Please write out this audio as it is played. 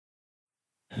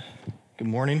Good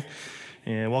morning,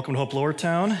 and welcome to Hope Lower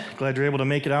Town. Glad you're able to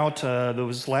make it out. That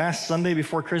was last Sunday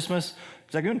before Christmas.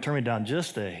 Is that going to turn me down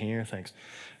just a hair? Thanks.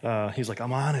 He's like,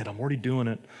 I'm on it. I'm already doing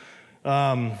it.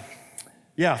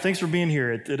 Yeah, thanks for being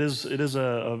here. It is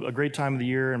a great time of the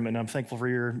year, and I'm thankful for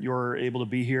you're able to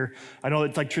be here. I know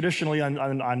it's like traditionally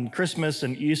on Christmas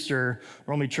and Easter,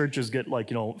 normally churches get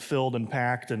filled and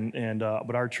packed,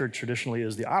 but our church traditionally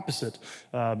is the opposite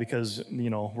because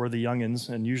we're the youngins,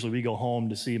 and usually we go home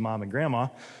to see mom and grandma.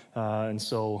 And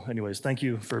so, anyways, thank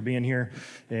you for being here.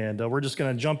 And we're just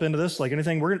going to jump into this like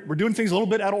anything. We're doing things a little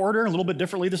bit out of order, a little bit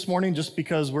differently this morning, just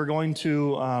because we're going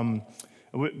to.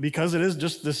 Because it is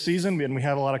just this season, and we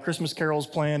have a lot of Christmas carols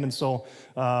planned, and so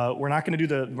we're not going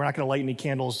to light any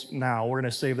candles now. We're going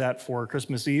to save that for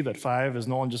Christmas Eve at 5, as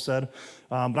Nolan just said.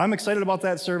 But I'm excited about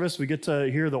that service. We get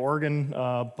to hear the organ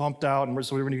pumped out, and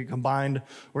so we're going to get combined.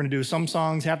 We're going to do some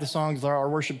songs, half the songs with our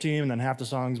worship team, and then half the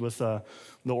songs with the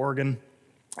organ.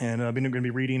 And I'm going to be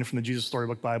reading from the Jesus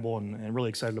Storybook Bible, and really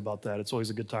excited about that. It's always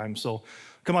a good time. So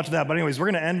come out to that. But anyways, we're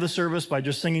going to end the service by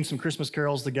just singing some Christmas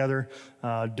carols together,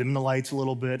 dimming the lights a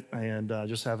little bit, and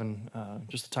just having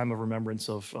just a time of remembrance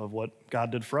of what God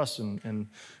did for us and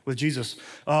with Jesus.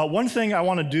 One thing I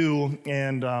want to do,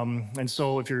 and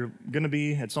so if you're going to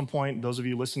be at some point, those of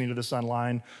you listening to this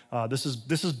online, this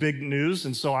is big news,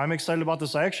 and so I'm excited about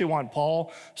this. I actually want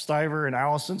Paul Stiver and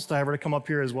Allison Stiver to come up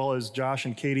here, as well as Josh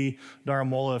and Katie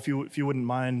Daramola. If you wouldn't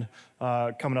mind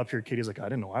coming up here. Katie's like, I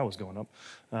didn't know I was going up.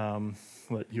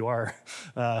 But you are.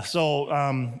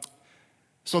 So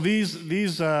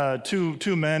these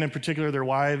two men in particular, their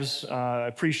wives,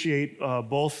 appreciate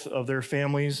both of their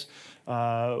families.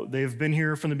 They've been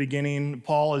here from the beginning.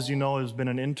 Paul, as you know, has been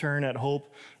an intern at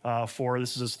Hope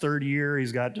this is his third year.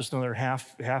 He's got just another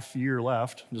half year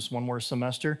left, just one more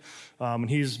semester. And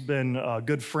he's been a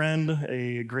good friend,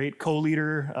 a great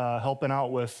co-leader, helping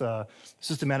out with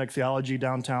systematic theology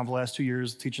downtown for the last 2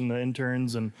 years, teaching the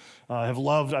interns, and I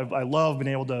love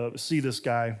being able to see this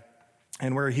guy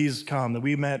and where he's come. That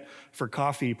we met for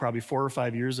coffee probably 4 or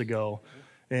 5 years ago.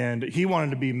 And he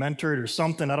wanted to be mentored or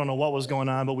something. I don't know what was going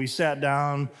on, but we sat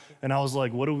down and I was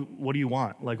like, what do you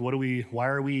want? Like, why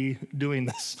are we doing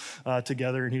this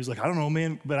together? And he was like, I don't know,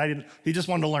 man. But he just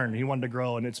wanted to learn. He wanted to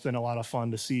grow, and it's been a lot of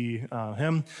fun to see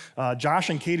him. Josh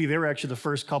and Katie, they were actually the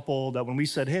first couple that when we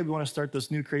said, hey, we want to start this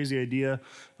new crazy idea,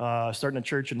 starting a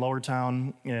church in Lower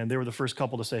Town, and they were the first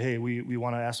couple to say, hey, we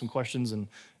want to ask some questions, and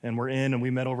we're in, and we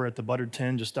met over at the Buttered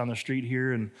Tin just down the street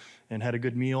here, and had a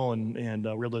good meal, and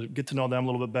we're able to get to know them a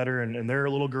little bit better. And their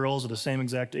little girls are the same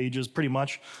exact ages, pretty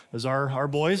much, as our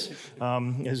boys.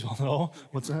 As well know.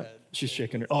 What's that? She's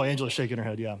shaking her. Oh, Angela's shaking her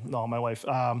head. Yeah. No, my wife.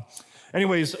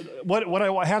 Anyways, what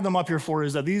I have them up here for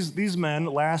is that these men,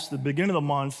 the beginning of the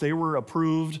month, they were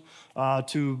approved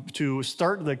to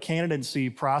start the candidacy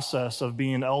process of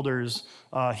being elders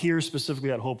here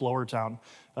specifically at Hope Lower Town.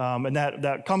 And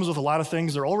that comes with a lot of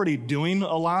things. They're already doing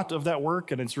a lot of that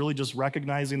work, and it's really just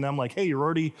recognizing them like, hey, you're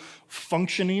already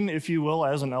functioning, if you will,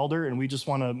 as an elder, and we just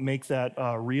want to make that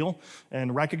real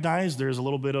and recognize there's a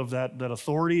little bit of that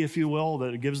authority, if you will,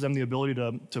 that gives them the ability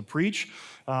to preach.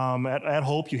 At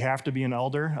Hope, you have to be an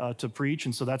elder to preach,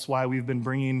 and so that's why we've been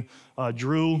bringing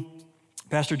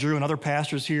Pastor Drew and other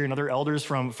pastors here and other elders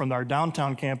from our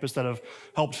downtown campus that have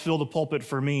helped fill the pulpit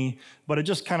for me. But it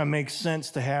just kind of makes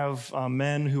sense to have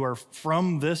men who are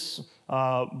from this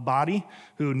body,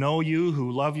 who know you,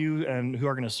 who love you, and who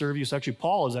are going to serve you. So actually,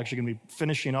 Paul is actually going to be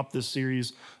finishing up this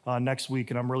series next week,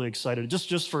 and I'm really excited.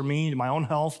 Just for me, my own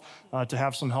health, to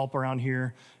have some help around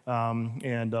here.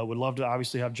 And would love to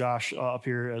obviously have Josh up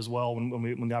here as well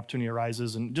when the opportunity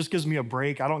arises, and just gives me a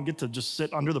break. I don't get to just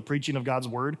sit under the preaching of God's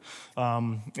word,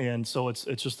 and so it's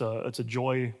a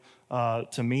joy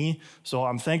to me. So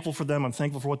I'm thankful for them. I'm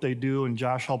thankful for what they do, and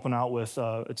Josh helping out with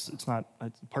it's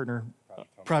partner.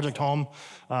 Project Home,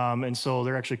 and so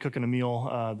they're actually cooking a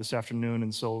meal this afternoon,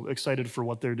 and so excited for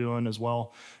what they're doing as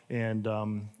well. And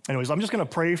anyways, I'm just going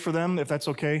to pray for them if that's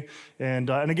okay. And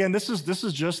again, this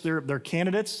is just their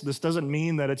candidates. This doesn't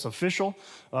mean that it's official.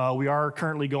 We are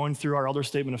currently going through our elder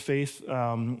statement of faith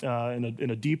in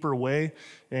a deeper way,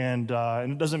 and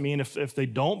it doesn't mean if they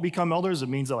don't become elders, it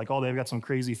means that they've got some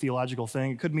crazy theological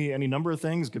thing. It could be any number of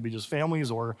things. It could be just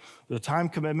families or the time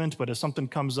commitment. But if something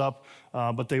comes up,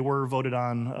 but they were voted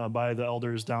on by the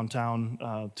elders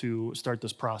downtown to start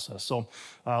this process. So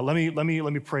let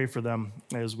me pray for them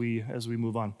as we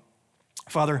move on.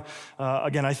 Father,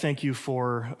 again, I thank you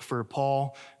for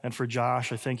Paul and for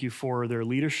Josh. I thank you for their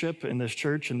leadership in this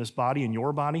church, in this body, in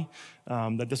your body,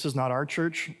 that this is not our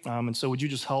church. And so would you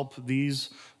just help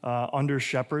these under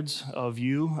shepherds of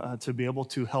you to be able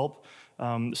to help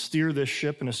steer this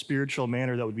ship in a spiritual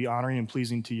manner that would be honoring and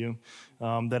pleasing to you,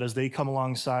 that as they come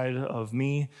alongside of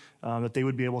me, that they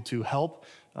would be able to help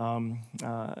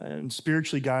and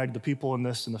spiritually guide the people in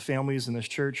this and the families in this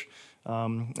church.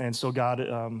 And so, God,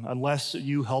 unless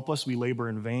you help us, we labor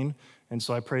in vain. And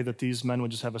so I pray that these men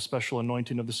would just have a special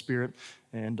anointing of the Spirit,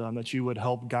 and that you would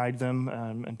help guide them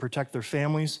and protect their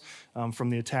families from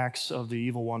the attacks of the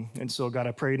evil one. And so, God,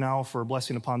 I pray now for a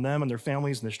blessing upon them and their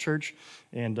families and this church.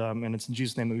 And it's in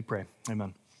Jesus' name that we pray.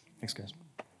 Amen. Thanks, guys.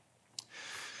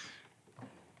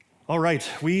 All right,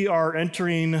 we are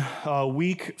entering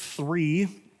week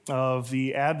 3 of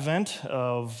the Advent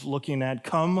of looking at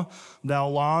 "Come, Thou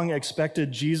Long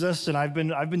Expected Jesus," and I've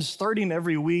been starting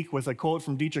every week with a quote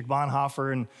from Dietrich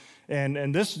Bonhoeffer,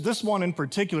 and this one in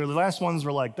particular. The last ones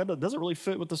were like, that doesn't really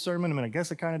fit with the sermon. I mean, I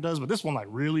guess it kind of does, but this one like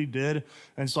really did,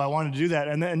 and so I wanted to do that.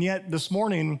 And yet this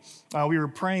morning we were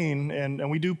praying, and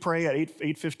we do pray at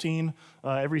 8:15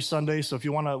 every Sunday. So if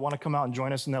you want to come out and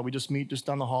join us in that, we just meet just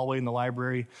down the hallway in the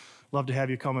library. Love to have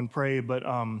you come and pray, but.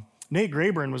 Nate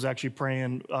Grayburn was actually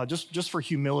praying just for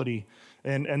humility.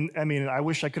 And I mean, I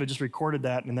wish I could have just recorded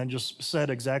that and then just said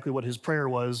exactly what his prayer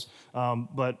was.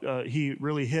 But he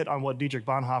really hit on what Dietrich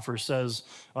Bonhoeffer says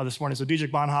this morning. So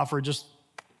Dietrich Bonhoeffer, just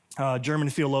German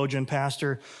theologian,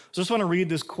 pastor. So I just want to read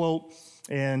this quote,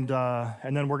 and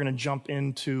then we're going to jump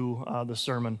into the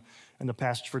sermon and the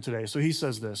passage for today. So he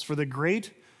says this: "For the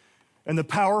great and the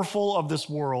powerful of this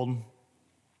world,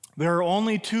 there are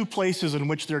only 2 places in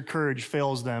which their courage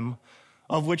fails them,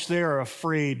 of which they are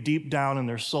afraid deep down in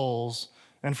their souls,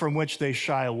 and from which they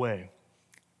shy away.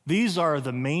 These are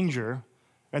the manger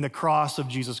and the cross of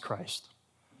Jesus Christ.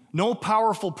 No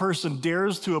powerful person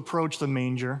dares to approach the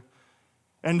manger,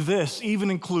 and this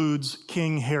even includes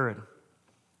King Herod.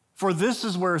 For this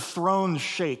is where thrones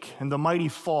shake and the mighty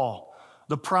fall,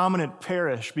 the prominent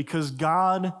perish, because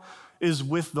God is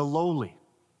with the lowly.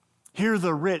 Here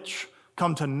the rich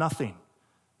come to nothing,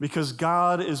 because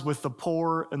God is with the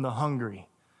poor and the hungry.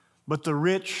 But the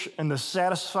rich and the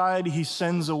satisfied he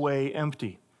sends away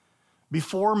empty.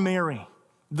 Before Mary,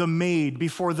 the maid,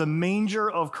 before the manger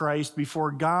of Christ,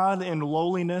 before God in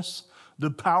lowliness,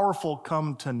 the powerful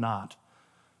come to naught.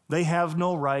 They have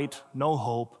no right, no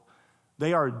hope.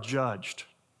 They are judged.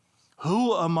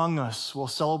 Who among us will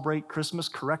celebrate Christmas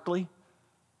correctly?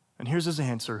 And here's his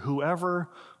answer: whoever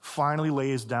finally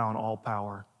lays down all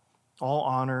power, all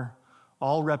honor,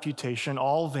 all reputation,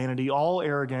 all vanity, all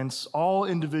arrogance, all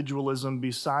individualism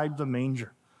beside the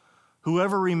manger.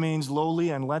 Whoever remains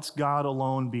lowly and lets God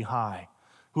alone be high.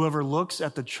 Whoever looks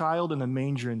at the child in the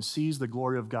manger and sees the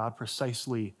glory of God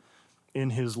precisely in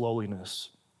his lowliness."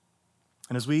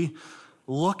 And as we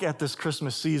look at this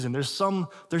Christmas season, there's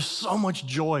so much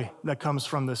joy that comes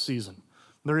from this season.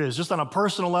 There is, just on a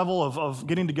personal level of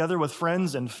getting together with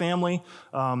friends and family.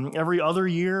 Every other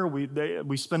year,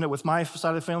 we spend it with my side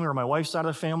of the family or my wife's side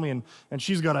of the family, and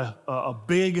she's got a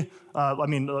big,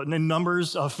 in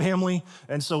numbers, family.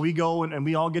 And so we go and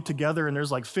we all get together, and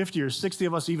there's like 50 or 60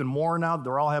 of us, even more now.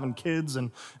 They're all having kids,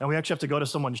 and we actually have to go to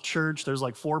someone's church. There's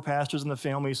like 4 pastors in the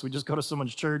family, so we just go to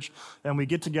someone's church, and we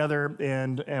get together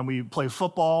and we play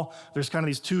football. There's kind of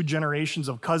these 2 generations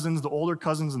of cousins, the older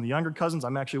cousins and the younger cousins.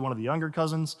 I'm actually one of the younger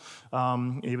cousins.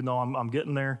 Even though I'm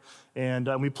getting there, and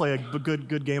we play a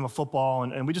good game of football,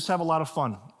 and we just have a lot of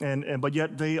fun. But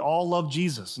yet they all love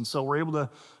Jesus, and so we're able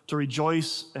to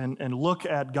rejoice and look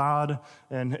at God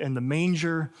and the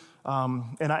manger.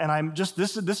 I'm just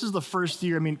this is the first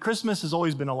year. I mean, Christmas has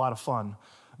always been a lot of fun,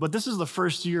 but this is the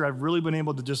first year I've really been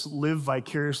able to just live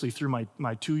vicariously through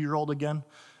my 2-year-old again.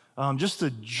 Just the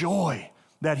joy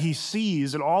that he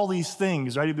sees and all these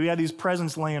things, right? We had these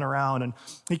presents laying around, and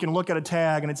he can look at a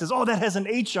tag and it says, "Oh, that has an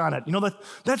H on it.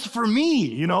 That's for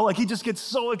me." Like he just gets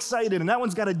so excited. And that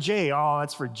one's got a J. "Oh,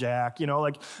 that's for Jack."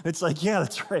 It's like, yeah,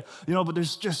 that's right. But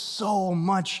there's just so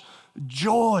much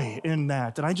joy in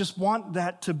that. And I just want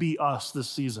that to be us this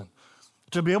season,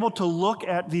 to be able to look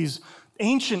at these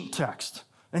ancient texts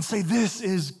and say, this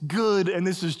is good and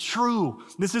this is true.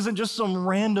 This isn't just some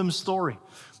random story.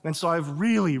 And so I've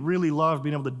really, really loved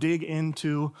being able to dig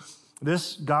into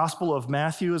this Gospel of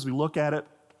Matthew as we look at it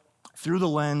through the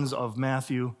lens of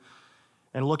Matthew,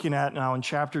 and looking at now in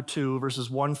chapter 2,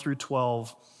 verses 1 through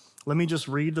 12. Let me just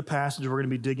read the passage we're going to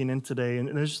be digging in today.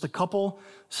 And there's just a couple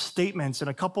statements and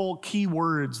a couple key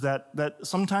words that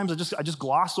sometimes I just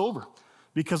gloss over,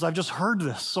 because I've just heard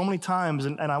this so many times,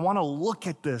 and I want to look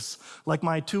at this like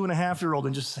my 2.5-year-old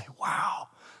and just say, wow,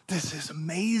 this is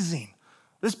amazing.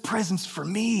 This present's for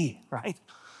me, right?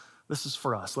 This is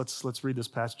for us. Let's read this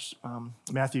passage,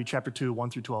 Matthew chapter 2,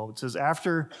 1 through 12. It says,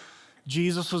 "After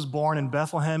Jesus was born in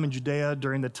Bethlehem in Judea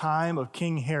during the time of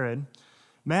King Herod,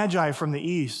 Magi from the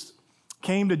east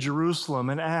came to Jerusalem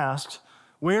and asked,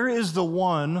 "Where is the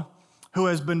one who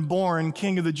has been born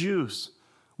King of the Jews?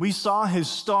 We saw his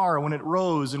star when it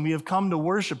rose, and we have come to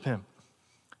worship him."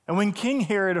 And when King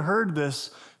Herod heard this,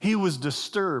 he was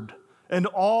disturbed, and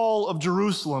all of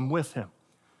Jerusalem with him.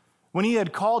 When he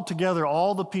had called together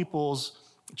all the people's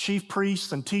chief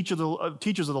priests and teachers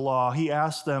of the law, he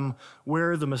asked them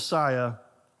where the Messiah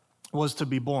was to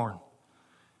be born.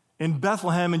 "In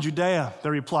Bethlehem in Judea," they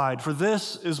replied, "for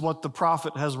this is what the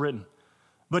prophet has written.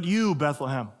 But you,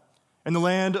 Bethlehem, in the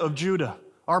land of Judah,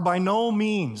 are by no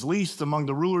means least among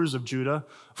the rulers of Judah,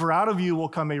 for out of you will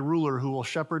come a ruler who will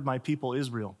shepherd my people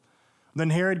Israel." Then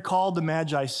Herod called the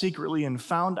Magi secretly and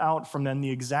found out from them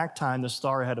the exact time the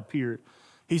star had appeared.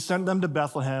 He sent them to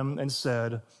Bethlehem and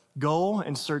said, "Go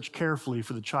and search carefully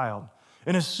for the child.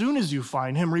 And as soon as you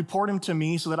find him, report him to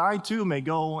me so that I too may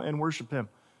go and worship him."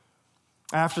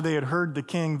 After they had heard the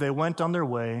king, they went on their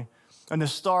way, and the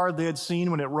star they had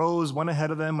seen when it rose went ahead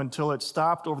of them until it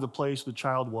stopped over the place the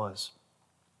child was.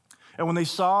 And when they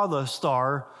saw the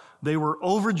star, they were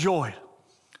overjoyed.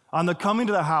 On the coming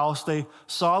to the house, they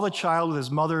saw the child with his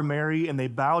mother Mary, and they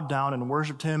bowed down and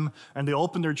worshiped him, and they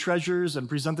opened their treasures and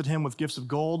presented him with gifts of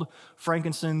gold,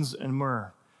 frankincense, and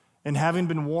myrrh. And having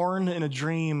been warned in a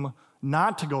dream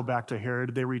not to go back to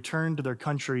Herod, they returned to their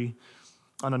country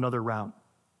on another route.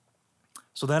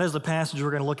 So that is the passage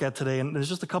we're going to look at today, and there's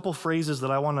just a couple phrases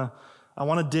that I want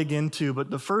to dig into, but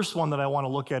the first one that I want to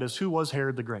look at is, who was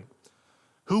Herod the Great?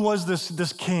 Who was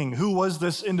this king? Who was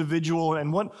this individual?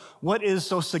 And what is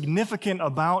so significant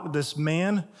about this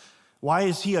man? Why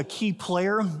is he a key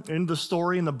player in the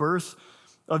story and the birth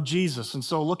of Jesus? And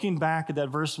so looking back at that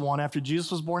verse 1, after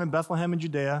Jesus was born in Bethlehem in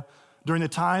Judea, during the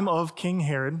time of King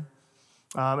Herod,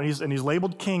 and he's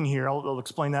labeled king here. I'll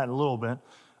explain that in a little bit.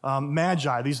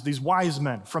 Magi, these wise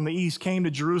men from the east, came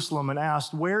to Jerusalem and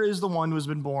asked, "Where is the one who has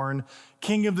been born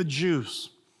King of the Jews?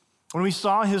 When we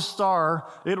saw his star,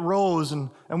 it rose, and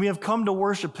we have come to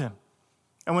worship him."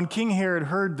 And when King Herod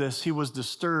heard this, he was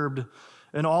disturbed,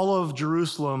 and all of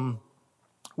Jerusalem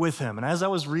with him. And as I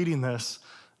was reading this,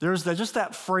 there's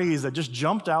that phrase that just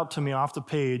jumped out to me off the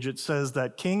page. It says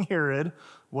that King Herod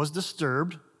was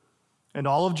disturbed, and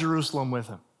all of Jerusalem with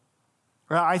him.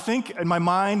 I think in my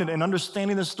mind and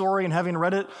understanding the story and having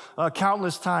read it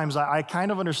countless times, I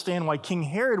kind of understand why King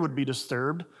Herod would be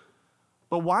disturbed,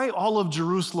 but why all of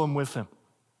Jerusalem with him?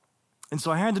 And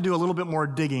so I had to do a little bit more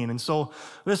digging. And so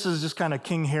this is just kind of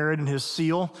King Herod and his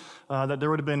seal, that there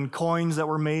would have been coins that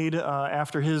were made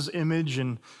after his image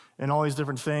and all these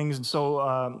different things. And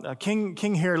so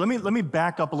King Herod, let me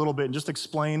back up a little bit and just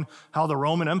explain how the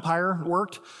Roman Empire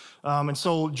worked. And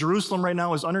so Jerusalem right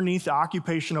now is underneath the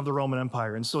occupation of the Roman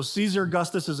Empire. And so Caesar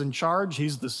Augustus is in charge.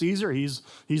 He's the Caesar. He's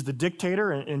the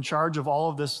dictator in charge of all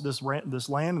of this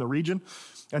land, the region.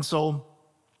 And so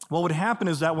what would happen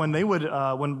is that when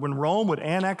Rome would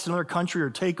annex another country or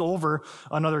take over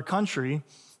another country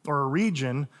or a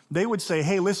region, they would say,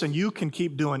 "Hey, listen, you can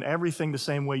keep doing everything the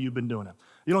same way you've been doing it.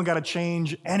 You don't got to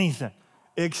change anything,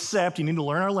 except you need to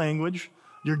learn our language.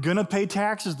 You're going to pay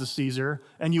taxes to Caesar,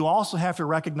 and you also have to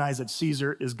recognize that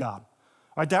Caesar is God."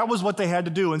 Right? That was what they had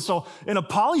to do. And so in a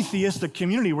polytheistic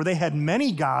community where they had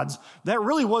many gods, that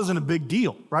really wasn't a big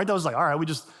deal, right? That was like, all right, we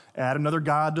just add another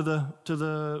god to the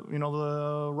the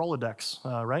Rolodex,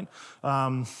 right?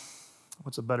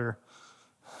 What's a better?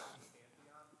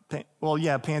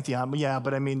 Pantheon. Yeah,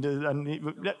 but I mean,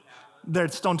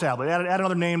 there's stone tablet. Add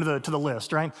another name to the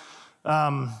list, right?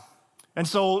 And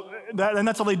so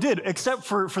that's all they did. Except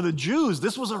for the Jews,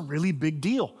 this was a really big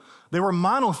deal. They were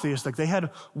monotheistic. They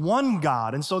had one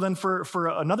God. And so then for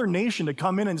another nation to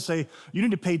come in and say, you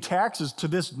need to pay taxes to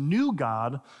this new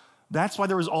God, that's why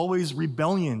there was always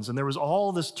rebellions and there was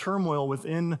all this turmoil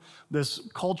within this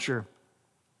culture.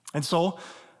 And so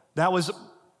that was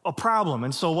a problem.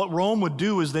 And so what Rome would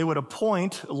do is they would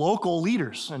appoint local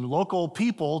leaders and local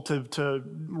people to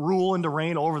rule and to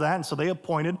reign over that. And so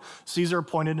Caesar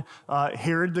appointed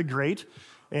Herod the Great.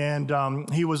 And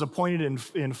he was appointed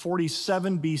in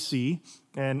 47 BC,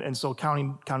 and so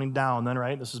counting down then,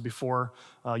 right? This is before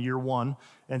year one.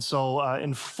 And so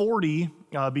in 40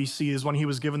 BC is when he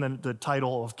was given the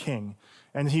title of king.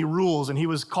 And he rules, and he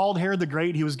was called Herod the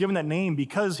Great. He was given that name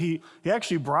because he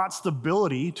actually brought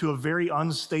stability to a very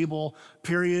unstable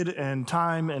period and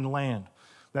time and land.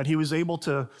 That he was able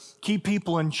to keep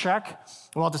people in check,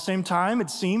 while at the same time, it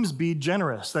seems, be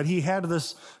generous. That he had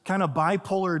this kind of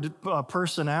bipolar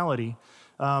personality.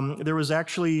 There was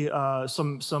actually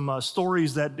some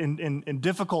stories that in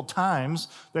difficult times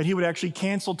that he would actually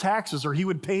cancel taxes, or he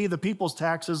would pay the people's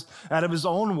taxes out of his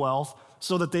own wealth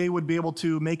so that they would be able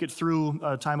to make it through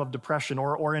a time of depression.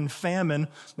 Or in famine,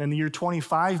 in the year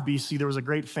 25 BC, there was a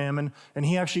great famine, and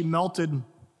he actually melted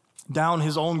down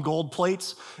his own gold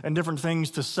plates and different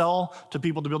things to sell to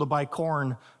people to be able to buy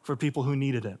corn for people who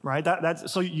needed it, right?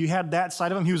 So you had that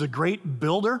side of him. He was a great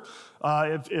builder.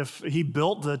 If he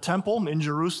built the temple in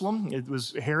Jerusalem, it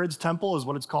was Herod's temple is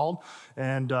what it's called.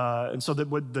 And so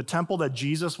the temple that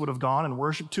Jesus would have gone and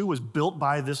worshiped to was built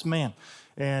by this man.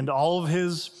 And all of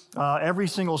his, every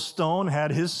single stone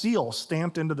had his seal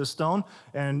stamped into the stone.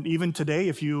 And even today,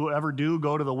 if you ever do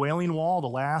go to the Wailing Wall, the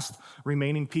last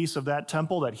remaining piece of that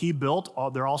temple that he built,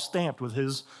 they're all stamped with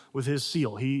his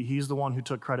seal. He's the one who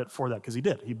took credit for that because he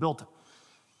did. He built it.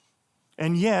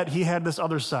 And yet, he had this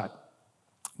other side,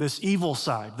 this evil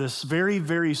side, this very,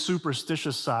 very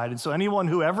superstitious side. And so anyone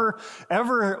who ever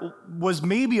was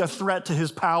maybe a threat to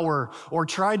his power or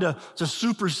tried to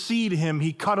supersede him,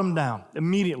 he cut him down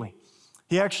immediately.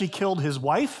 He actually killed his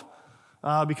wife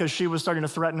because she was starting to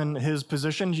threaten his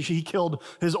position. He killed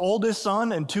his oldest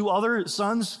son and 2 other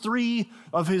sons. 3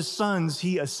 of his sons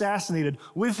he assassinated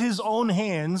with his own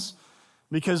hands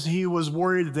because he was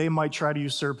worried that they might try to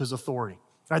usurp his authority.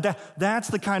 Right? That's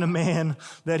the kind of man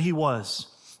that he was.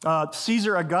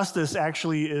 Caesar Augustus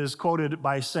actually is quoted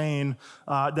by saying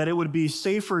that it would be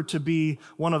safer to be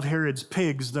one of Herod's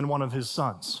pigs than one of his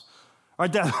sons. All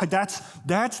right,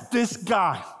 that's this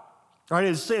guy. Right,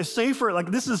 it's safer.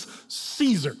 Like this is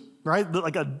Caesar, right?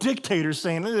 Like a dictator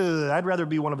saying, "I'd rather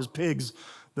be one of his pigs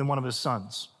than one of his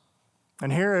sons."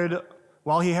 And Herod,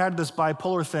 while he had this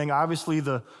bipolar thing, obviously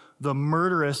the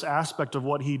murderous aspect of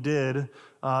what he did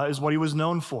is what he was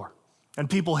known for, and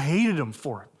people hated him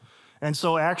for it. And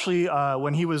so actually,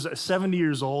 when he was 70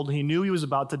 years old, he knew he was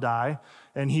about to die,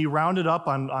 and he rounded up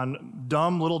on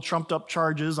dumb little trumped up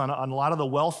charges on a lot of the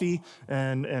wealthy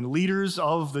and leaders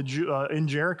of in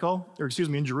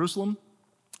Jerusalem,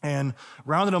 and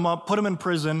rounded them up, put them in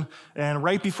prison, and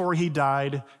right before he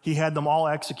died, he had them all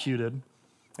executed.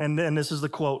 And then this is the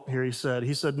quote here he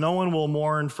said, "No one will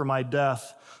mourn for my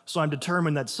death, so I'm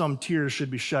determined that some tears should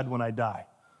be shed when I die."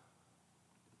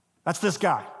 That's this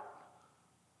guy.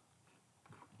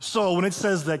 So when it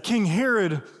says that King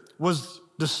Herod was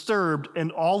disturbed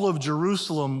and all of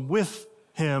Jerusalem with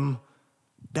him,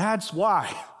 that's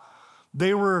why.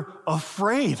 They were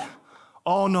afraid.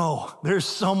 Oh no, there's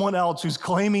someone else who's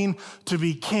claiming to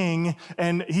be king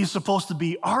and he's supposed to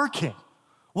be our king.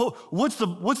 Well, what's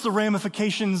the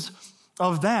ramifications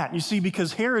of that? You see,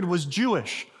 because Herod was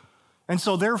Jewish. And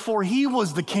so therefore he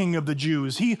was the king of the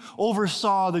Jews. He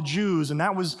oversaw the Jews and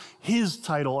that was his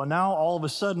title. And now all of a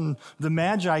sudden the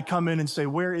Magi come in and say,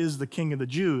 "Where is the king of the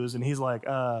Jews?" And he's like,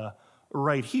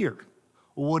 right here.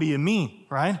 What do you mean,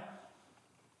 right?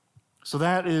 So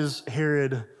that is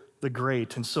Herod the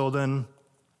Great. And so then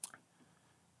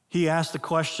he asked the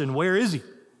question, where is he?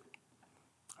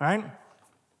 All right?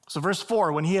 So verse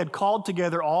 4, when he had called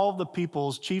together all of the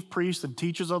people's chief priests and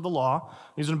teachers of the law,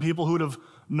 these are the people who would have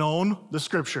known the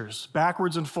scriptures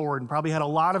backwards and forward and probably had a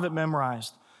lot of it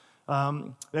memorized,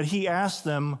 that he asked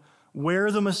them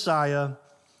where the Messiah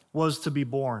was to be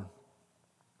born.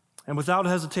 And without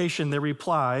hesitation, they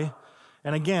reply,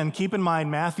 and again, keep in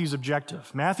mind Matthew's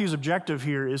objective. Matthew's objective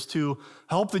here is to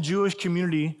help the Jewish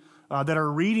community that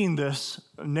are reading this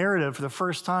narrative for the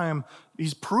first time.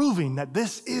 He's proving that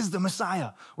this is the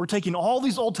Messiah. We're taking all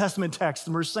these Old Testament texts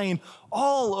and we're saying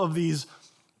all of these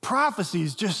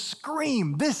prophecies just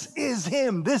scream, this is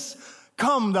him. This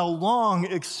come thou long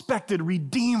expected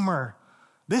Redeemer.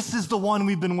 This is the one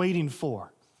we've been waiting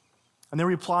for. And they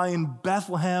reply in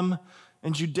Bethlehem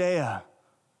and Judea.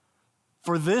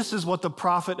 For this is what the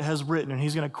prophet has written. And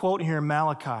he's going to quote here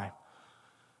Malachi,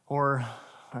 or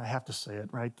I have to say it,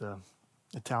 right? The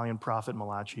Italian prophet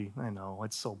Malachi. I know,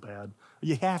 it's so bad.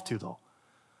 You have to, though.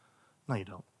 No, you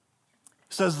don't.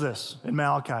 It says this in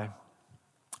Malachi.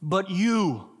 "But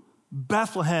you,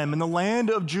 Bethlehem, in the land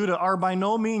of Judah, are by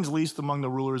no means least among the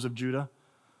rulers of Judah.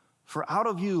 For out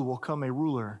of you will come a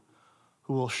ruler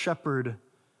who will shepherd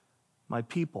my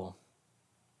people."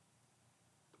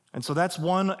 And so that's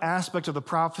one aspect of the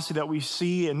prophecy that we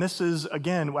see. And this is,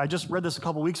 again, I just read this a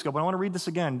couple weeks ago, but I want to read this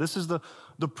again. This is the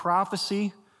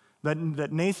prophecy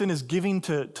that Nathan is giving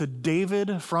to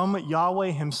David from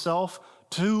Yahweh himself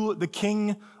to the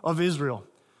king of Israel,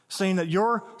 saying that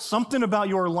something about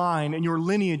your line and your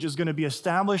lineage is going to be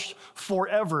established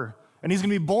forever. And he's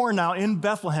going to be born now in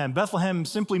Bethlehem. Bethlehem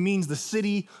simply means the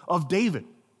city of David.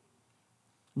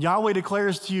 Yahweh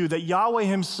declares to you that Yahweh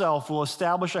himself will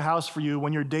establish a house for you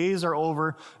when your days are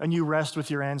over and you rest with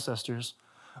your ancestors.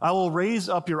 I will raise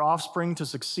up your offspring to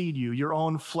succeed you, your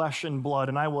own flesh and blood,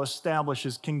 and I will establish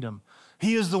his kingdom.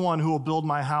 He is the one who will build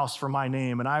my house for my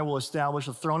name, and I will establish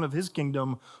the throne of his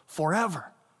kingdom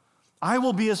forever. I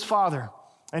will be his father,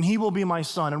 and he will be my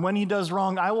son. And when he does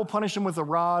wrong, I will punish him with a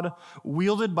rod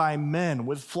wielded by men,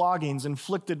 with floggings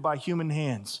inflicted by human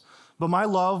hands. But my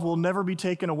love will never be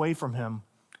taken away from him,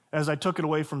 as I took it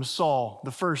away from Saul,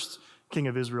 the first king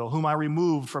of Israel, whom I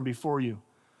removed from before you.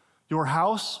 Your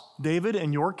house, David,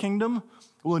 and your kingdom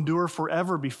will endure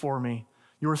forever before me.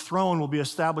 Your throne will be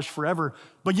established forever.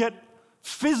 But yet,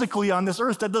 physically on this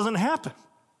earth, that doesn't happen.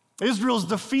 Israel's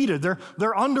defeated.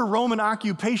 They're under Roman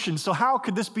occupation. So how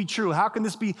could this be true? How can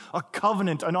this be a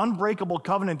covenant, an unbreakable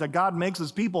covenant that God makes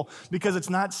his people? Because it's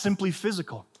not simply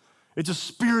physical. It's a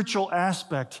spiritual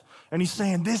aspect. And he's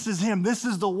saying, this is him. This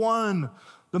is the one,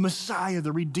 the Messiah,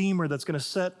 the Redeemer that's going to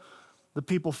set the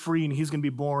people free, and he's going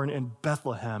to be born in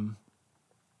Bethlehem.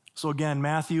 So again,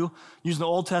 Matthew using the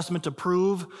Old Testament to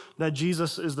prove that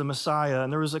Jesus is the Messiah.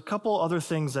 And there was a couple other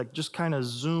things that just kind of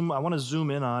I want to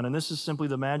zoom in on, and this is simply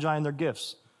the Magi and their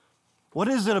gifts. What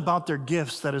is it about their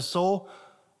gifts that is so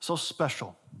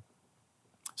special?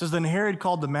 It says, then Herod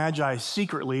called the Magi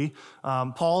secretly.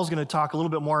 Paul's going to talk a little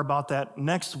bit more about that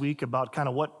next week, about kind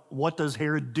of what does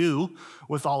Herod do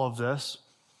with all of this.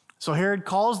 So Herod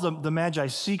calls the Magi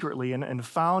secretly and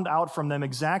found out from them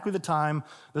exactly the time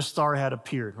the star had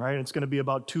appeared, right? It's going to be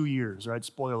about 2 years, right?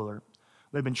 Spoiler alert.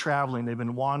 They've been traveling. They've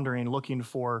been wandering, looking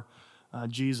for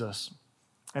Jesus.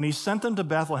 And he sent them to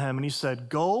Bethlehem, and he said,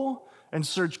 go and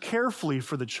search carefully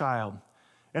for the child.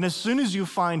 And as soon as you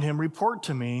find him, report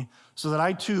to me so that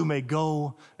I too may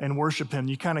go and worship him.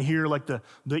 You kind of hear like the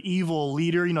evil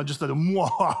leader, just the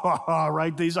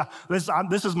right?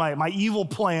 This is my evil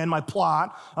plan, my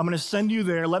plot. I'm going to send you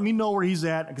there. Let me know where he's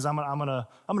at, because I'm going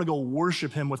to go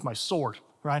worship him with my sword,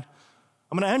 right?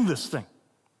 I'm going to end this thing.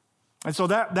 And so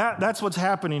that's what's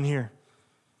happening here.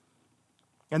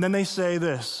 And then they say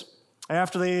this: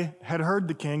 after they had heard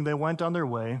the king, they went on their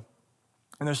way,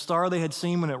 and the star they had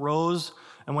seen when it rose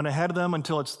and went ahead of them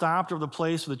until it stopped over the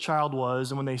place where the child was.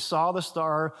 And when they saw the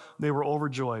star, they were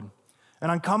overjoyed.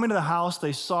 And on coming to the house,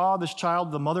 they saw this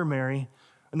child, the mother Mary,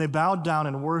 and they bowed down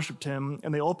and worshiped him,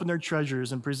 and they opened their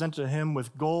treasures and presented him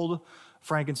with gold,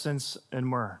 frankincense, and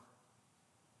myrrh.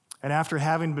 And after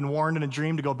having been warned in a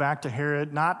dream to go back to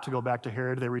Herod, not to go back to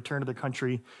Herod, they returned to the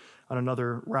country on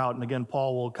another route. And again,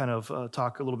 Paul will kind of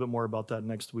talk a little bit more about that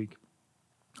next week,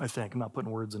 I think. I'm not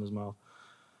putting words in his mouth.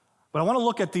 But I want to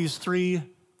look at these three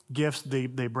gifts they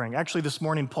bring. Actually, this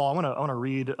morning, Paul, I want to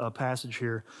read a passage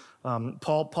here.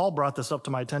 Paul brought this up to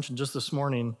my attention just this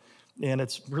morning, and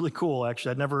it's really cool.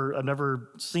 Actually, I'd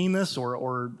never seen this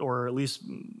or at least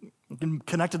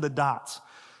connected the dots.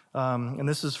 And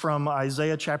this is from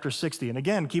Isaiah chapter 60. And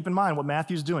again, keep in mind what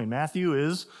Matthew's doing. Matthew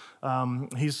is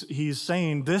he's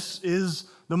saying this is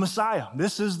the Messiah.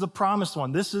 This is the promised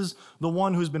one. This is the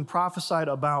one who's been prophesied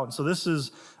about. So this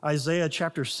is Isaiah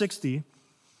chapter 60,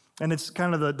 and it's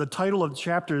kind of the title of the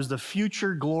chapter is The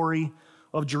Future Glory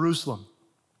of Jerusalem.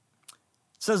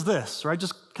 It says this, right?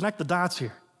 Just connect the dots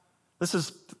here. This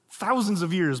is thousands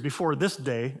of years before this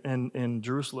day in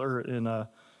Jerusalem, or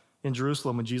in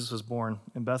Jerusalem when Jesus was born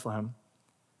in Bethlehem.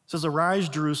 It says, arise,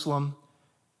 Jerusalem,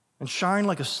 and shine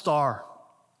like a star.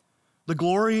 The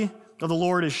glory of the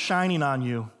Lord is shining on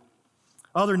you.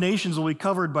 Other nations will be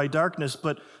covered by darkness,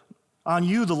 but on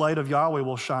you the light of Yahweh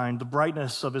will shine. The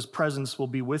brightness of his presence will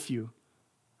be with you.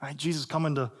 Right? Jesus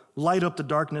coming to light up the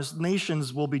darkness.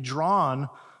 Nations will be drawn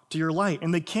to your light,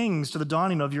 and the kings to the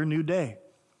dawning of your new day.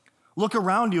 Look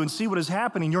around you and see what is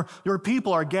happening. Your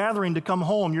people are gathering to come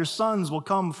home. Your sons will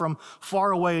come from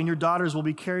far away, and your daughters will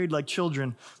be carried like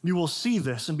children. You will see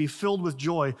this and be filled with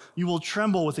joy. You will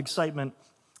tremble with excitement.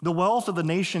 The wealth of the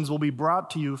nations will be brought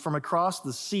to you from across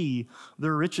the sea.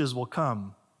 Their riches will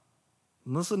come.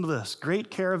 And listen to this.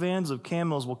 Great caravans of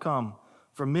camels will come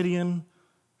from Midian,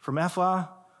 from Ephah,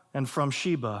 and from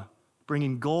Sheba,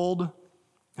 bringing gold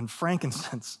and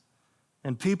frankincense.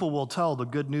 And people will tell the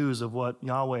good news of what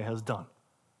Yahweh has done.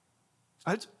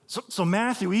 Right? So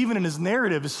Matthew, even in his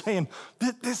narrative, is saying,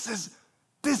 this is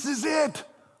it.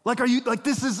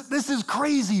 This is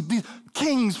crazy. These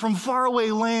kings from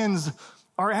faraway lands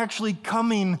are actually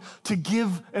coming to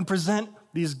give and present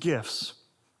these gifts.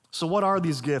 So what are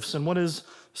these gifts, and what is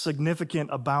significant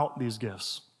about these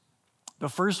gifts? The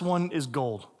first one is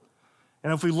gold.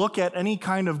 And if we look at any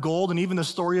kind of gold, and even the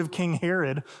story of King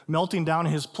Herod melting down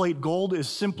his plate, gold is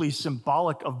simply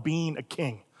symbolic of being a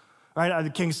king, right? The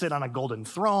king sat on a golden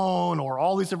throne, or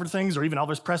all these different things, or even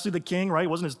Elvis Presley, the king, right?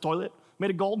 Wasn't his toilet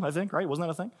made of gold, I think, right? Wasn't that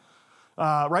a thing?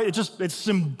 Right? It's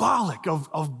symbolic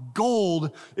of gold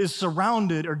is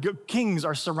surrounded, or kings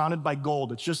are surrounded by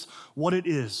gold. It's just what it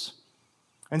is.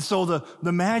 And so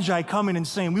the Magi come in and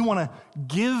saying, we want to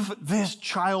give this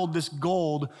child this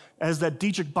gold, as that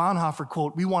Dietrich Bonhoeffer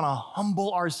quote, we want to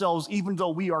humble ourselves even though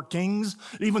we are kings,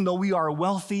 even though we are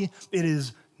wealthy. It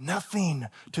is nothing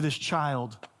to this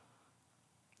child.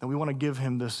 And we want to give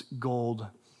him this gold,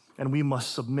 and we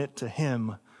must submit to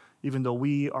him even though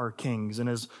we are kings. And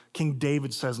as King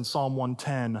David says in Psalm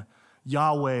 110,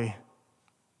 Yahweh,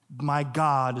 my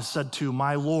God, said to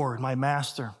my Lord, my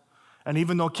master. And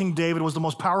even though King David was the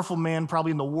most powerful man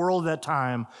probably in the world at that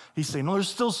time, he's saying, no, there's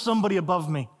still somebody above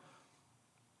me.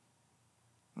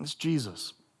 And it's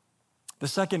Jesus. The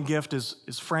second gift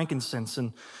is frankincense.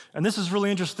 And this is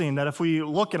really interesting, that if we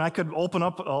look, and I could open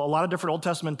up a lot of different Old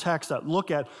Testament texts that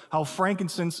look at how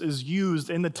frankincense is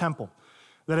used in the temple.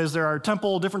 That is, there are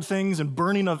temple different things and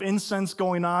burning of incense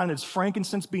going on. It's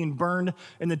frankincense being burned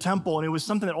in the temple, and it was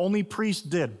something that only priests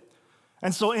did.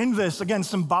 And so in this, again,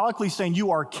 symbolically saying you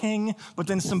are king, but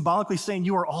then symbolically saying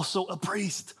you are also a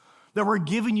priest. That we're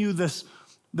giving you this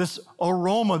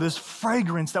aroma, this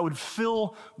fragrance that would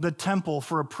fill the temple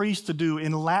for a priest to do.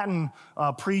 In Latin,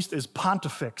 priest is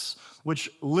pontifex, which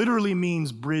literally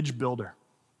means bridge builder.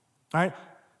 All right?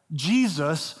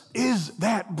 Jesus is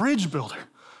that bridge builder.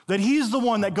 That he's the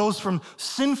one that goes from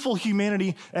sinful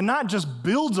humanity and not just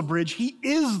builds a bridge, he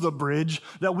is the bridge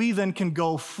that we then can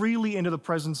go freely into the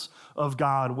presence of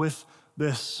God with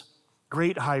this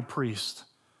great high priest.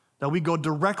 That we go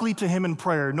directly to him in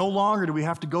prayer. No longer do we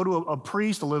have to go to a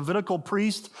priest, a Levitical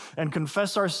priest, and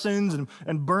confess our sins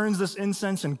and burns this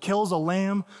incense and kills a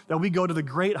lamb. That we go to the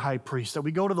great high priest. That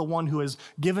we go to the one who has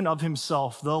given of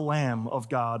himself, the Lamb of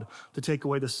God, to take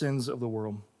away the sins of the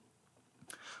world.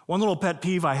 One little pet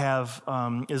peeve I have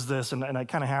is this, and I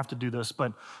kind of have to do this,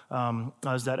 but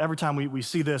is that every time we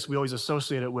see this, we always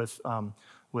associate it with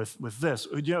this.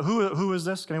 You know, who is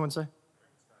this? Can anyone say?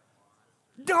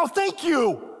 Oh, thank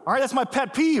you. All right, that's my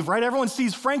pet peeve, right? Everyone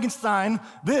sees Frankenstein,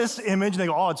 this image, and they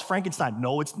go, oh, it's Frankenstein.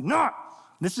 No, it's not.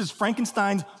 This is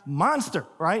Frankenstein's monster,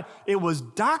 right? It was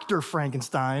Dr.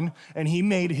 Frankenstein, and he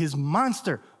made his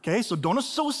monster, okay? So don't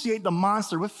associate the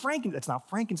monster with Frankenstein. It's not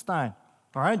Frankenstein,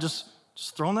 all right? Just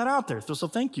throwing that out there. So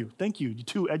thank you, you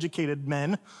two educated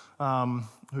men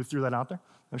who threw that out there.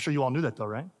 I'm sure you all knew that though,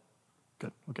 right?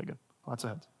 Good, okay, good. Lots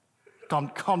of heads.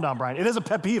 Calm down, Brian. It is a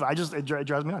pet peeve. It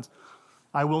drives me nuts.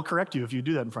 I will correct you if you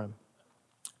do that in front of me.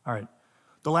 All right,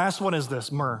 the last one is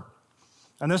this, myrrh.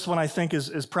 And this one I think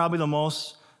is probably the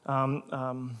most,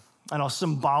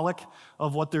 symbolic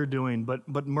of what they're doing.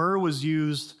 But myrrh was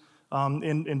used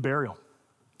in burial.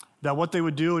 That what they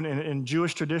would do in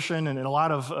Jewish tradition and in a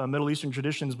lot of Middle Eastern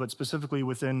traditions, but specifically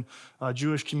within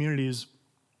Jewish communities,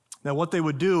 that what they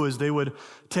would do is they would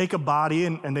take a body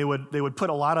and they would put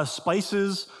a lot of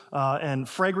spices and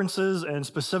fragrances and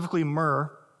specifically myrrh,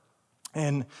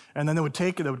 and then they would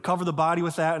cover the body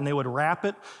with that, and they would wrap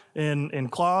it in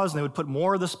cloths, and they would put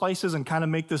more of the spices and kind of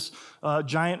make this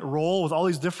giant roll with all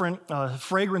these different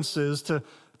fragrances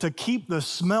to keep the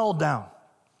smell down.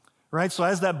 Right, so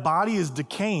as that body is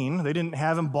decaying, they didn't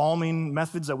have embalming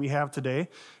methods that we have today,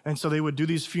 and so they would do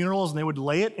these funerals and they would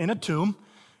lay it in a tomb,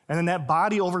 and then that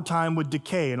body over time would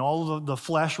decay and all of the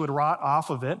flesh would rot off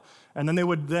of it, and then they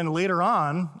would then later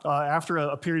on, after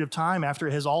a period of time, after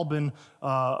it has all been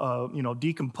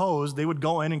decomposed, they would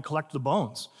go in and collect the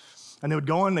bones. And they would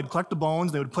go in, they'd collect the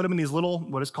bones, they would put them in these little,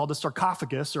 what is called a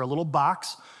sarcophagus, or a little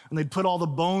box, and they'd put all the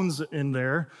bones in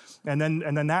there, and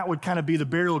then that would kind of be the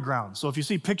burial ground. So if you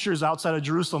see pictures outside of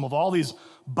Jerusalem of all these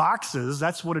boxes,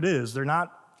 that's what it is. There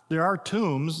are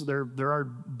tombs, there are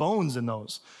bones in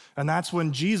those. And that's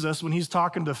when Jesus, when he's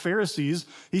talking to Pharisees,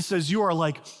 he says, you are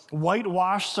like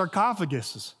whitewashed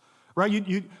sarcophaguses. Right,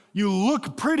 you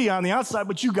look pretty on the outside,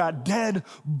 but you got dead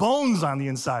bones on the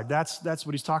inside. That's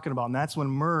what he's talking about, and that's when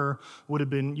myrrh would have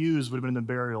been used, would have been in the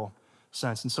burial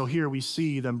sense. And so here we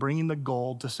see them bringing the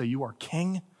gold to say you are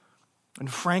king, and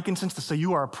frankincense to say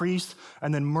you are a priest,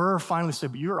 and then myrrh finally say,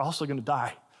 but you're also going to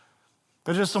die.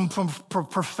 There's just some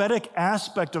prophetic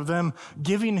aspect of them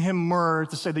giving him myrrh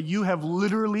to say that you have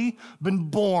literally been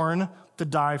born to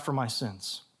die for my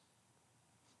sins.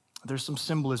 There's some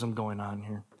symbolism going on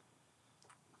here.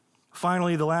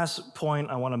 Finally, the last point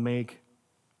I want to make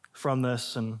from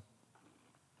this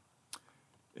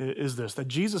is this, that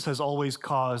Jesus has always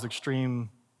caused extreme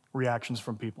reactions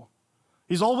from people.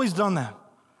 He's always done that.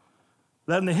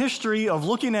 That in the history of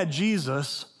looking at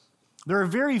Jesus, there are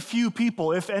very few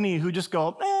people, if any, who just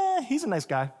go, he's a nice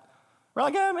guy. We're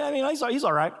like, he's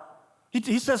all right.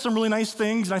 He says some really nice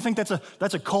things, and I think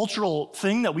that's a cultural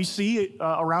thing that we see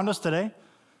around us today.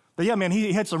 But yeah, man,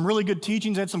 he had some really good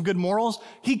teachings, had some good morals.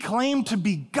 He claimed to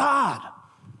be God.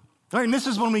 All right, and this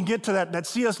is when we get to that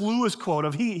C.S. Lewis quote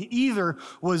of he either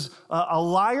was a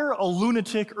liar, a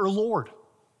lunatic, or Lord.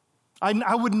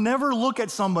 I would never look at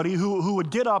somebody who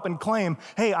would get up and claim,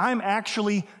 hey, I'm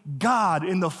actually God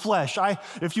in the flesh.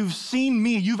 If you've seen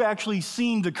me, you've actually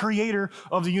seen the creator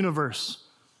of the universe.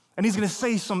 And he's going to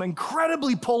say some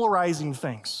incredibly polarizing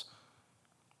things.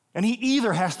 And he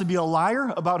either has to be a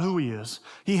liar about who he is.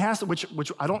 He has to,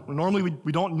 which I don't normally,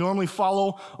 we don't normally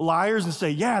follow liars and say,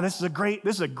 yeah, this is a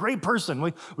great person.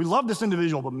 We love this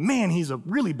individual, but man, he's a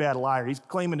really bad liar. He's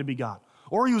claiming to be God.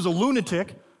 Or he was a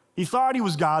lunatic. He thought he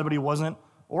was God, but he wasn't.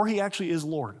 Or he actually is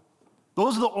Lord.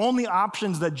 Those are the only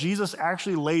options that Jesus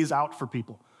actually lays out for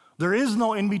people. There is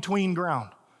no in-between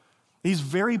ground. He's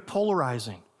very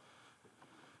polarizing.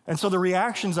 And so the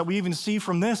reactions that we even see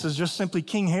from this is just simply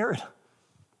King Herod.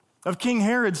 Of King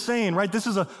Herod saying, right, this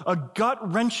is a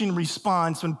gut-wrenching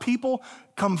response when people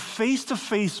come face to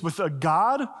face with a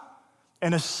God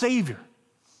and a Savior.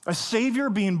 A Savior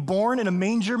being born in a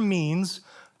manger means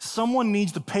someone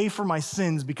needs to pay for my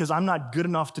sins because I'm not good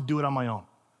enough to do it on my own.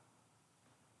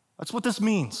 That's what this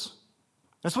means.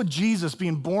 That's what Jesus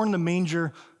being born in the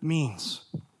manger means.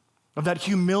 Of that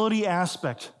humility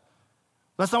aspect.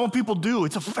 That's not what people do.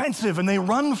 It's offensive, and they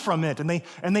run from it, and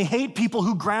they hate people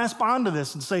who grasp onto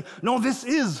this and say, no, this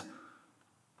is.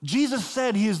 Jesus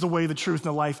said he is the way, the truth, and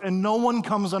the life, and no one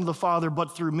comes unto the Father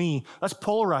but through me. That's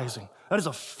polarizing. That is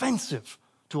offensive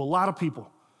to a lot of people.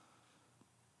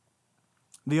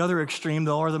 The other extreme,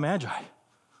 though, are the Magi.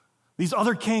 These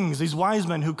other kings, these wise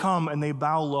men who come and they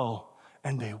bow low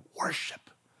and they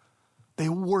worship. They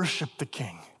worship the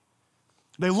king.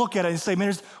 They look at it and say,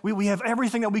 man, we have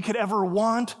everything that we could ever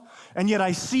want, and yet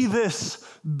I see this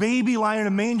baby lying in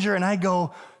a manger, and I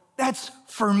go, that's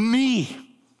for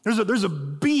me. There's a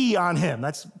B on him.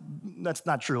 That's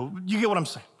not true. You get what I'm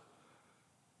saying?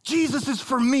 Jesus is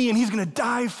for me, and he's going to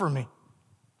die for me.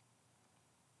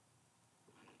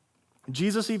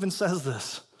 Jesus even says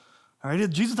this. All right,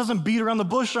 Jesus doesn't beat around the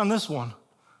bush on this one.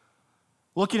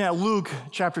 Looking at Luke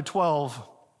chapter 12,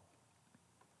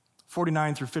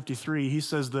 49 through 53, he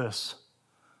says this,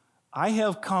 I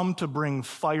have come to bring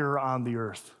fire on the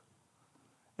earth,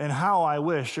 and how I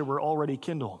wish it were already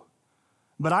kindled.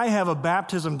 But I have a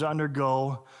baptism to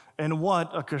undergo, and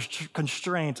what a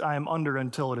constraint I am under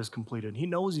until it is completed. He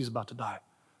knows he's about to die.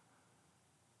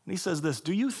 And he says this,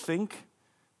 do you think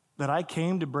that I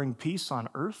came to bring peace on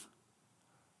earth?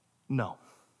 No.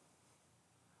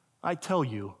 I tell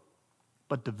you,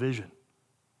 but division.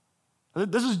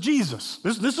 This is Jesus.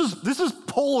 This is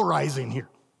polarizing here.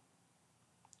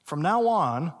 From now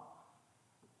on,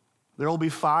 there will be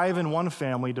 5 in one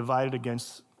family divided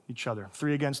against each other.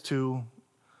 3 against 2,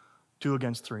 2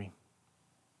 against 3.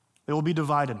 They will be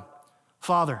divided.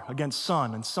 Father against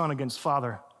son, and son against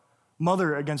father.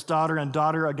 Mother against daughter, and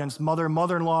daughter against mother.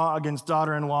 Mother-in-law against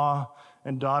daughter-in-law,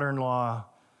 and daughter-in-law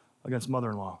against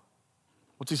mother-in-law.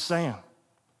 What's he saying?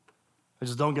 They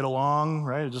just don't get along,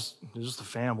 right? It's just a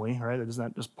family, right? Isn't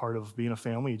that just part of being a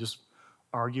family? You just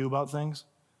argue about things?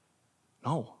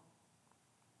 No.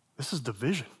 This is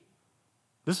division.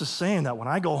 This is saying that when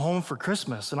I go home for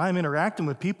Christmas and I'm interacting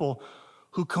with people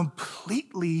who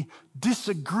completely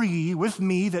disagree with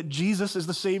me that Jesus is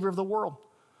the Savior of the world,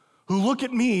 who look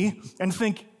at me and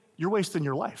think, you're wasting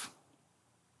your life.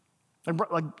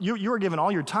 Like you are giving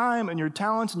all your time and your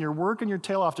talents and your work and your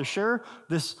tail off to share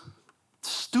this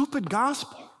stupid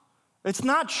gospel. It's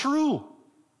not true.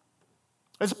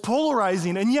 It's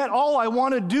polarizing, and yet all I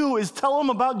want to do is tell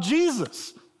them about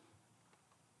Jesus.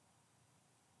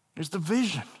 There's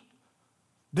division.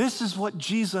 This is what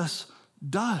Jesus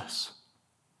does.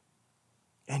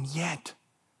 And yet,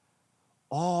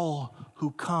 all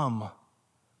who come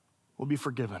will be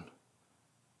forgiven.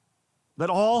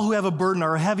 That all who have a burden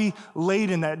are heavy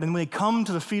laden, that when they come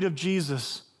to the feet of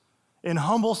Jesus in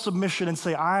humble submission and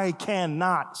say, I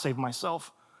cannot save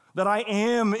myself, that I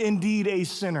am indeed a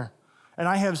sinner, and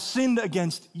I have sinned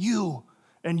against you,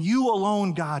 and you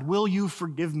alone, God, will you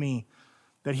forgive me?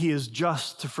 That he is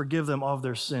just to forgive them of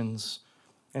their sins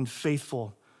and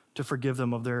faithful to forgive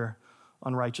them of their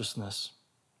unrighteousness.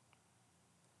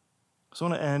 So I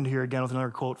want to end here again with another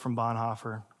quote from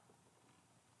Bonhoeffer,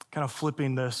 kind of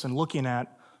flipping this and looking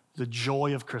at the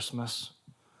joy of Christmas.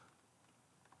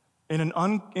 In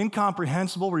an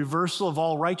incomprehensible reversal of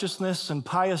all righteousness and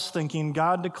pious thinking,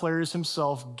 God declares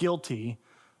himself guilty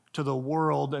to the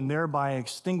world and thereby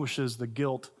extinguishes the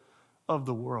guilt of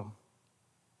the world.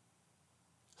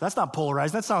 That's not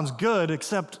polarized. That sounds good,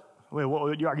 except, wait,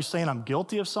 are you saying I'm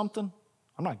guilty of something?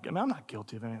 I'm not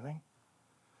guilty of anything.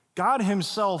 God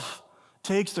himself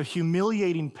takes the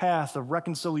humiliating path of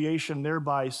reconciliation,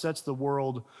 thereby sets the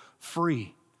world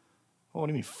free. What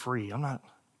do you mean free? I'm not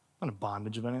in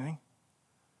bondage of anything.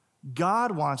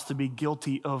 God wants to be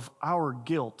guilty of our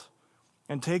guilt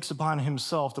and takes upon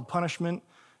himself the punishment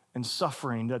and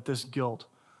suffering that this guilt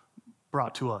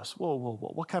brought to us. Whoa.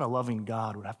 What kind of loving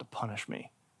God would have to punish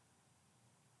me?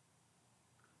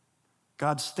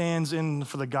 God stands in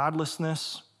for the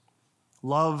godlessness.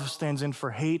 Love stands in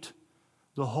for hate.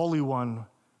 The Holy One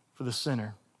for the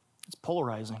sinner. It's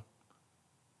polarizing.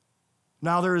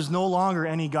 Now there is no longer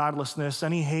any godlessness,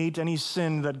 any hate, any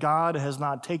sin that God has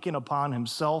not taken upon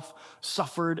himself,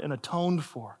 suffered, and atoned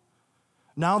for.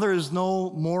 Now there is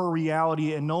no more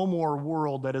reality and no more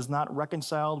world that is not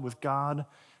reconciled with God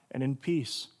and in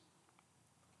peace.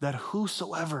 That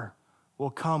whosoever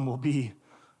will come will be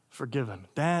forgiven.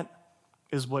 That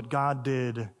is what God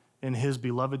did in his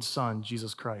beloved Son,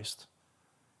 Jesus Christ.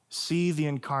 See the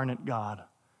incarnate God,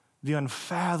 the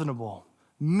unfathomable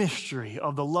mystery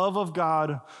of the love of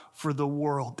God for the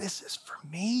world. This is for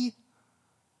me.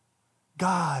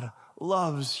 God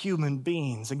loves human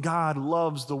beings, and God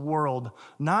loves the world.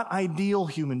 Not ideal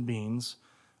human beings,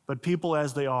 but people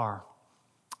as they are.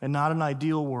 And not an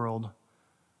ideal world,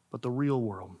 but the real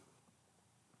world.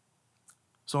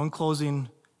 So in closing,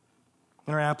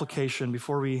 in our application,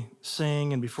 before we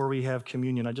sing and before we have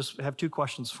communion, I just have two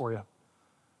questions for you.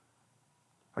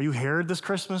 Are you Herod this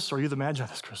Christmas, or are you the Magi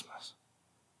this Christmas?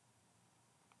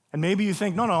 And maybe you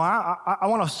think, no, I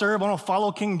want to serve, I want to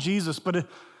follow King Jesus, but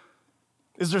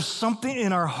is there something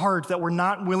in our heart that we're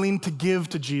not willing to give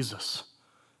to Jesus?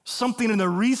 Something in the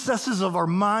recesses of our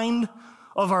mind,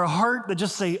 of our heart that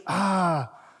just say,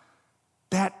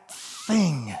 that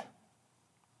thing,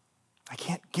 I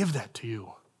can't give that to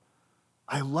you.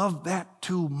 I love that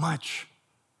too much.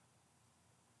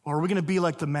 Or are we going to be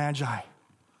like the Magi?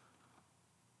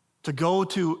 To go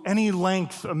to any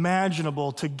length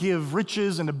imaginable to give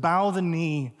riches and to bow the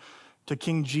knee to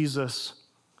King Jesus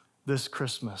this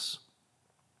Christmas.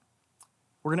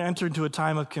 We're going to enter into a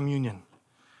time of communion.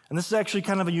 And this is actually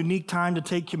kind of a unique time to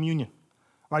take communion.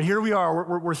 All right, here we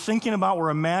are. We're thinking about, we're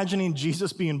imagining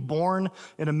Jesus being born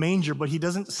in a manger, but he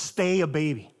doesn't stay a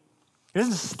baby. He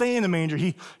doesn't stay in the manger.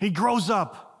 He grows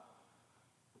up.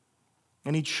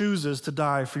 And he chooses to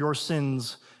die for your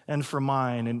sins and for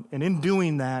mine. And in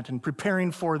doing that and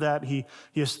preparing for that, he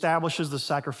establishes the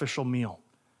sacrificial meal.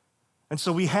 And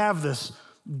so we have this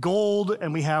gold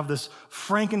and we have this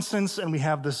frankincense and we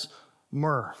have this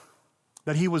myrrh.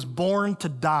 That he was born to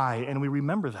die, and we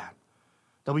remember that.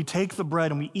 That we take the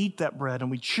bread and we eat that bread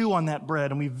and we chew on that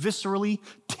bread and we viscerally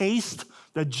taste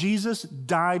that Jesus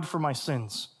died for my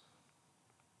sins.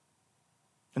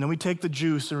 And then we take the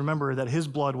juice and remember that his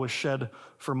blood was shed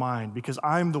for mine because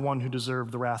I'm the one who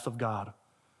deserved the wrath of God.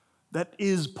 That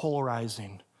is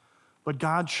polarizing. But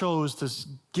God chose to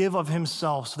give of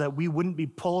himself so that we wouldn't be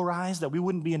polarized, that we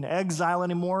wouldn't be in exile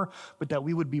anymore, but that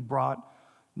we would be brought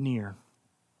near.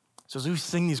 So as we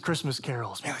sing these Christmas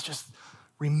carols, man, let's just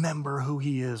remember who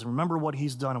he is, remember what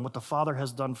he's done and what the Father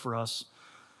has done for us.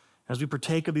 As we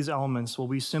partake of these elements, will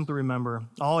we simply remember,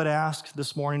 all I'd ask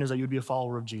this morning is that you would be a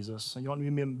follower of Jesus. You don't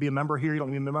need to be a member here, you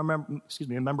don't need to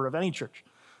be a member of any church.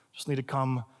 You just need to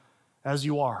come as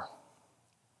you are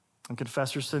and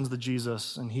confess your sins to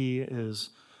Jesus, and he is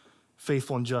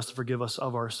faithful and just to forgive us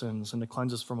of our sins and to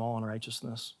cleanse us from all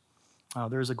unrighteousness.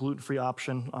 There is a gluten-free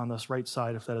option on this right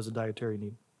side if that is a dietary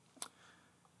need.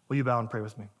 Will you bow and pray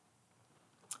with me?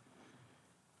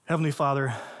 Heavenly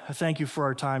Father, I thank you for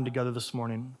our time together this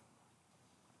morning.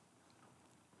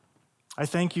 I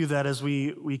thank you that as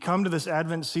we come to this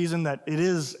Advent season, that it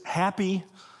is happy,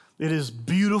 it is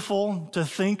beautiful to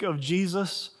think of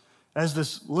Jesus as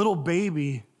this little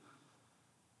baby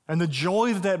and the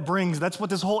joy that brings. That's what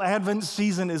this whole Advent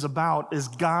season is about, is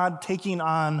God taking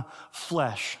on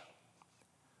flesh.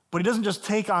 But he doesn't just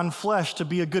take on flesh to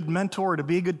be a good mentor, to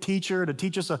be a good teacher, to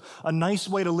teach us a nice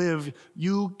way to live.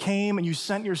 You came and you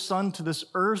sent your son to this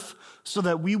earth so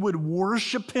that we would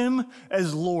worship him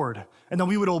as Lord and that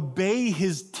we would obey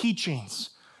his teachings,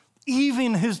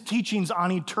 even his teachings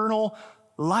on eternal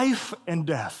life and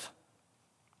death.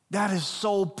 That is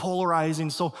so polarizing.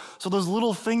 So those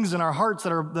little things in our hearts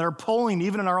that are pulling,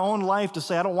 even in our own life, to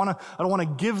say, I don't want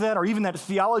to give that, or even that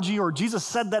theology, or Jesus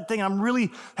said that thing, I'm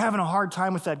really having a hard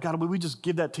time with that. God, would we just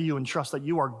give that to you and trust that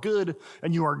you are good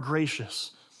and you are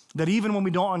gracious? That even when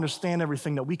we don't understand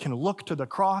everything, that we can look to the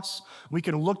cross, we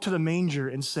can look to the manger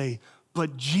and say,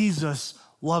 but Jesus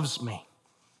loves me.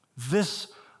 This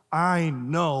I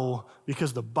know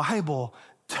because the Bible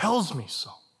tells me so.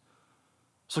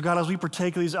 So God, as we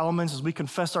partake of these elements, as we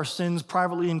confess our sins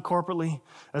privately and corporately,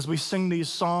 as we sing these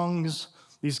songs,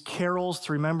 these carols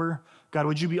to remember, God,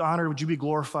 would you be honored, would you be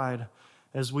glorified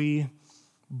as we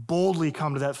boldly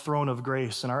come to that throne of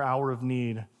grace in our hour of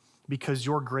need, because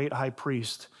your great high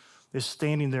priest is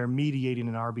standing there mediating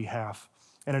in our behalf.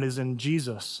 And it is in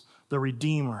Jesus, the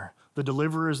Redeemer, the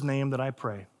Deliverer's name that I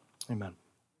pray. Amen.